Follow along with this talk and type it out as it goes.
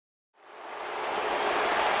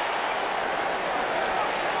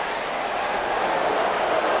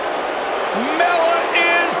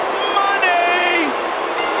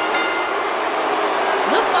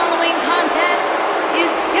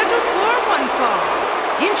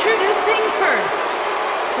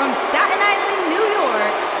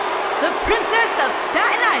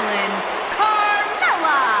Lana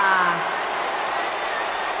Carmella.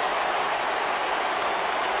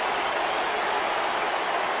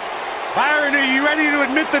 Byron, are you ready to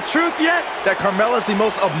admit the truth yet? That Carmella's the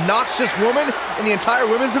most obnoxious woman in the entire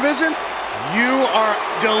women's division? You are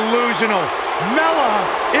delusional. Mella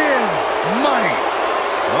is money.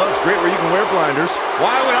 Well, it's great where you can wear blinders.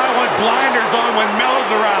 Why would I want blinders on when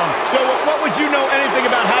Mella's around? So what would you know anything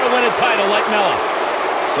about how to win a title like Mella?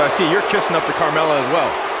 So I see you're kissing up to Carmella as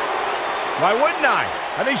well. Why wouldn't I?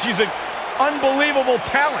 I think she's an unbelievable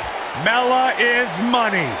talent. Mella is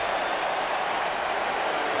money.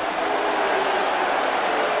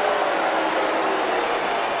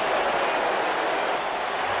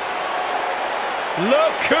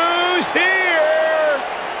 Look who's here!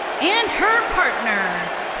 And her partner,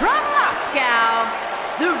 from Moscow,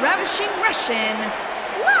 the ravishing Russian,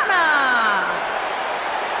 Lana.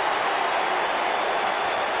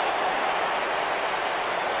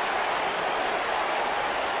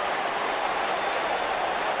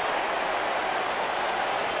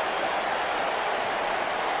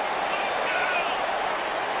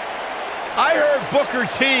 I heard Booker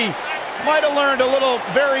T might have learned a little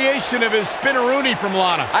variation of his spinneroonie from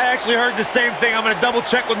Lana. I actually heard the same thing. I'm going to double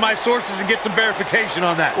check with my sources and get some verification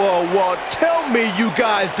on that. Well, tell me you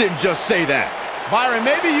guys didn't just say that. Byron,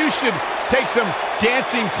 maybe you should take some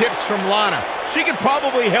dancing tips from Lana. She could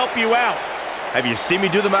probably help you out. Have you seen me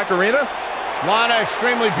do the Macarena? Lana,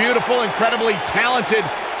 extremely beautiful, incredibly talented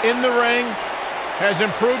in the ring, has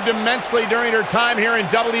improved immensely during her time here in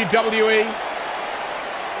WWE.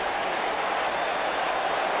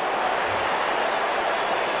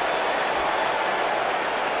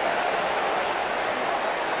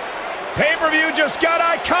 Pay-per-view just got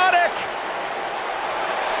iconic.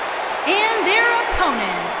 And their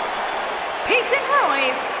opponents, Peyton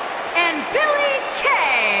Royce and Billy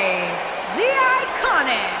Kay, the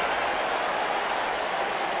IIConics.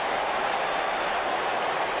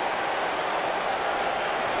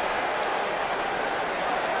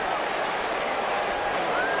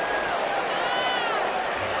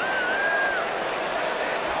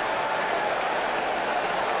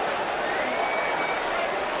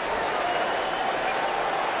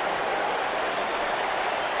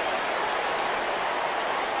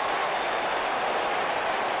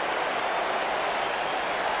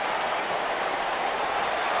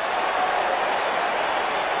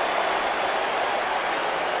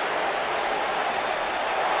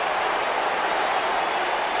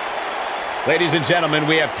 Ladies and gentlemen,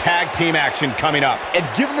 we have tag team action coming up. And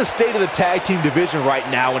given the state of the tag team division right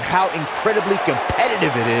now and how incredibly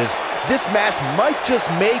competitive it is, this match might just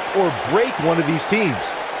make or break one of these teams.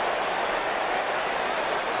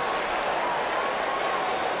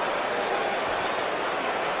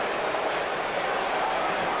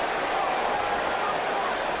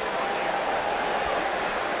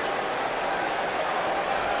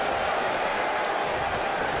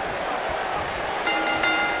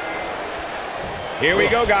 Here we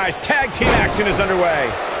go, guys. Tag team action is underway.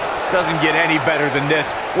 Doesn't get any better than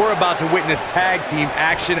this. We're about to witness tag team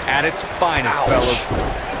action at its finest, fellas.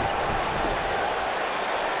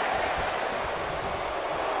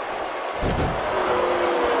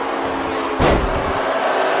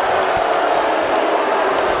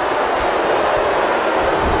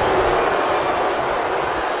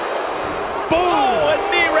 Boom! A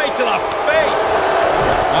knee right to the face.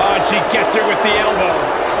 Oh, and she gets her with the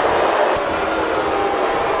elbow.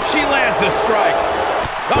 She lands the strike.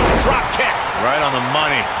 Oh, drop kick. Right on the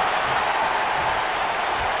money.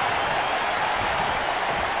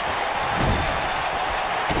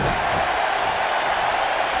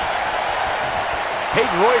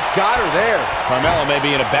 Peyton Royce got her there. Carmella may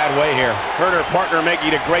be in a bad way here. Her and her partner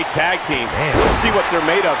making a great tag team. Man, We'll see what they're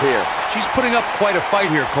made of here. She's putting up quite a fight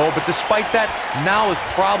here, Cole, but despite that, now is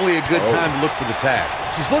probably a good time to look for the tag.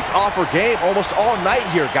 She's looked off her game almost all night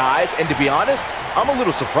here, guys, and to be honest, I'm a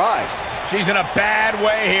little surprised. She's in a bad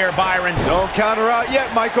way here, Byron. Don't count her out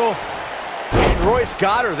yet, Michael. Peyton Royce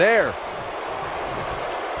got her there.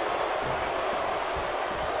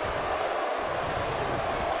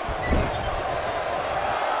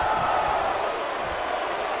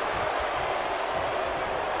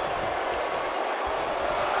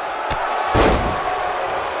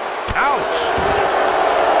 Ouch!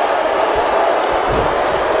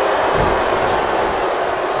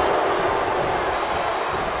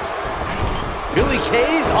 Billy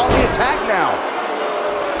Kay's on the attack now.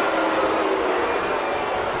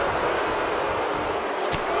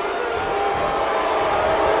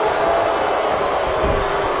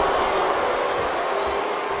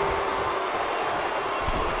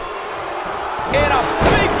 And a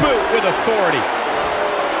big boot with authority.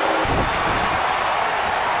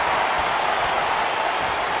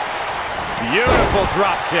 elbow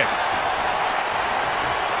drop kick.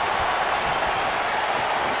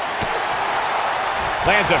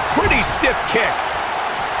 Lands a pretty stiff kick.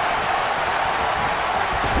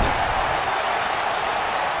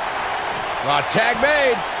 Tag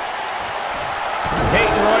made.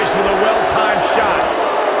 Peyton Royce with a well-timed shot.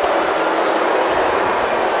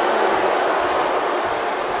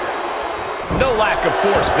 No lack of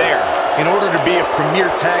force there. In order to be a premier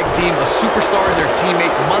tag team, a superstar and their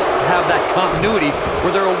teammate must have that continuity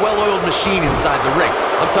where they're a well-oiled machine inside the ring.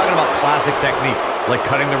 I'm talking about classic techniques like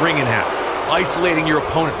cutting the ring in half, isolating your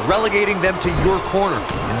opponent, relegating them to your corner,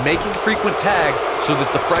 and making frequent tags so that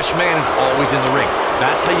the fresh man is always in the ring.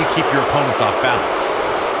 That's how you keep your opponents off balance.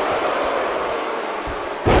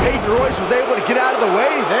 Peyton Royce was able to get out of the way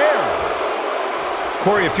there.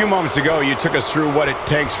 Corey, a few moments ago, you took us through what it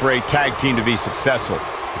takes for a tag team to be successful.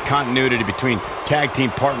 The continuity between tag team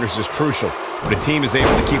partners is crucial. When a team is able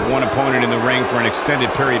to keep one opponent in the ring for an extended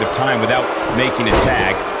period of time without making a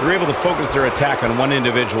tag, they're able to focus their attack on one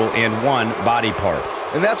individual and one body part.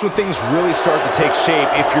 And that's when things really start to take shape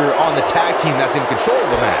if you're on the tag team that's in control of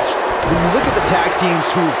the match. When you look at the tag teams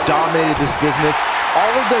who dominated this business,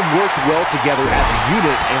 all of them worked well together as a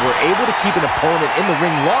unit and were able to keep an opponent in the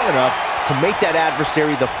ring long enough to make that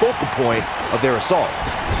adversary the focal point of their assault.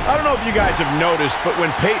 I don't know if you guys have noticed, but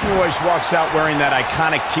when Peyton Royce walks out wearing that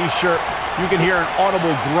iconic t-shirt, you can hear an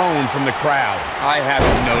audible groan from the crowd. I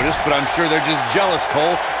haven't noticed, but I'm sure they're just jealous,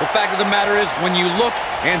 Cole. The fact of the matter is, when you look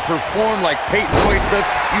and perform like Peyton Royce does,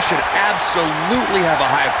 you should absolutely have a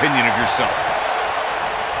high opinion of yourself.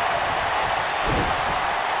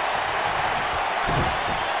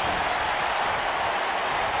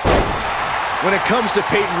 When it comes to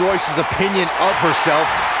Peyton Royce's opinion of herself,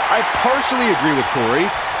 I partially agree with Corey.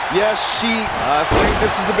 Yes, I think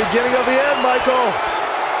this is the beginning of the end, Michael.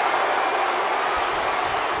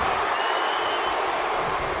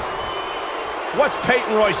 What's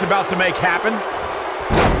Peyton Royce about to make happen?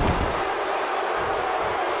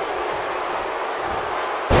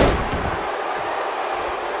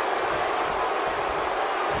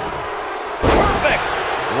 Perfect!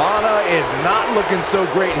 Lana is not looking so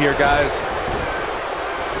great here, guys.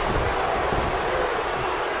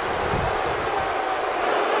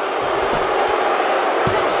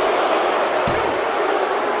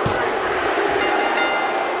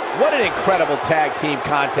 What an incredible tag team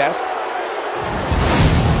contest.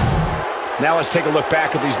 Now let's take a look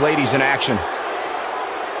back at these ladies in action.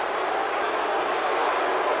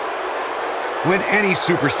 When any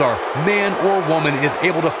superstar, man or woman, is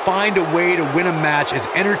able to find a way to win a match as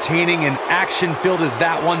entertaining and action-filled as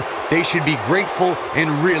that one, they should be grateful and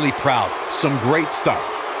really proud. Some great stuff.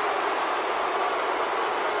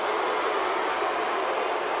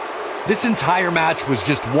 This entire match was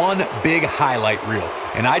just one big highlight reel,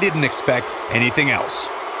 and I didn't expect anything else.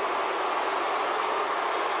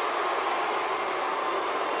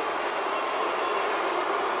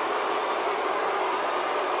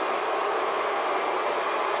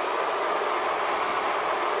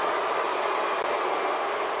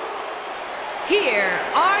 Here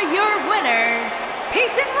are your winners,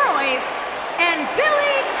 Peyton Royce and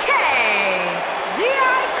Billie Kay, the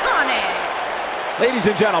IIConics. Ladies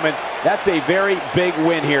and gentlemen, that's a very big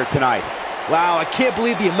win here tonight. Wow, I can't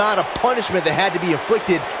believe the amount of punishment that had to be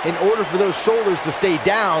inflicted in order for those shoulders to stay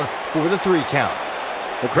down for the 3 count.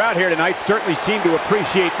 The crowd here tonight certainly seemed to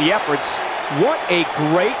appreciate the efforts. What a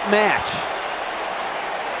great match.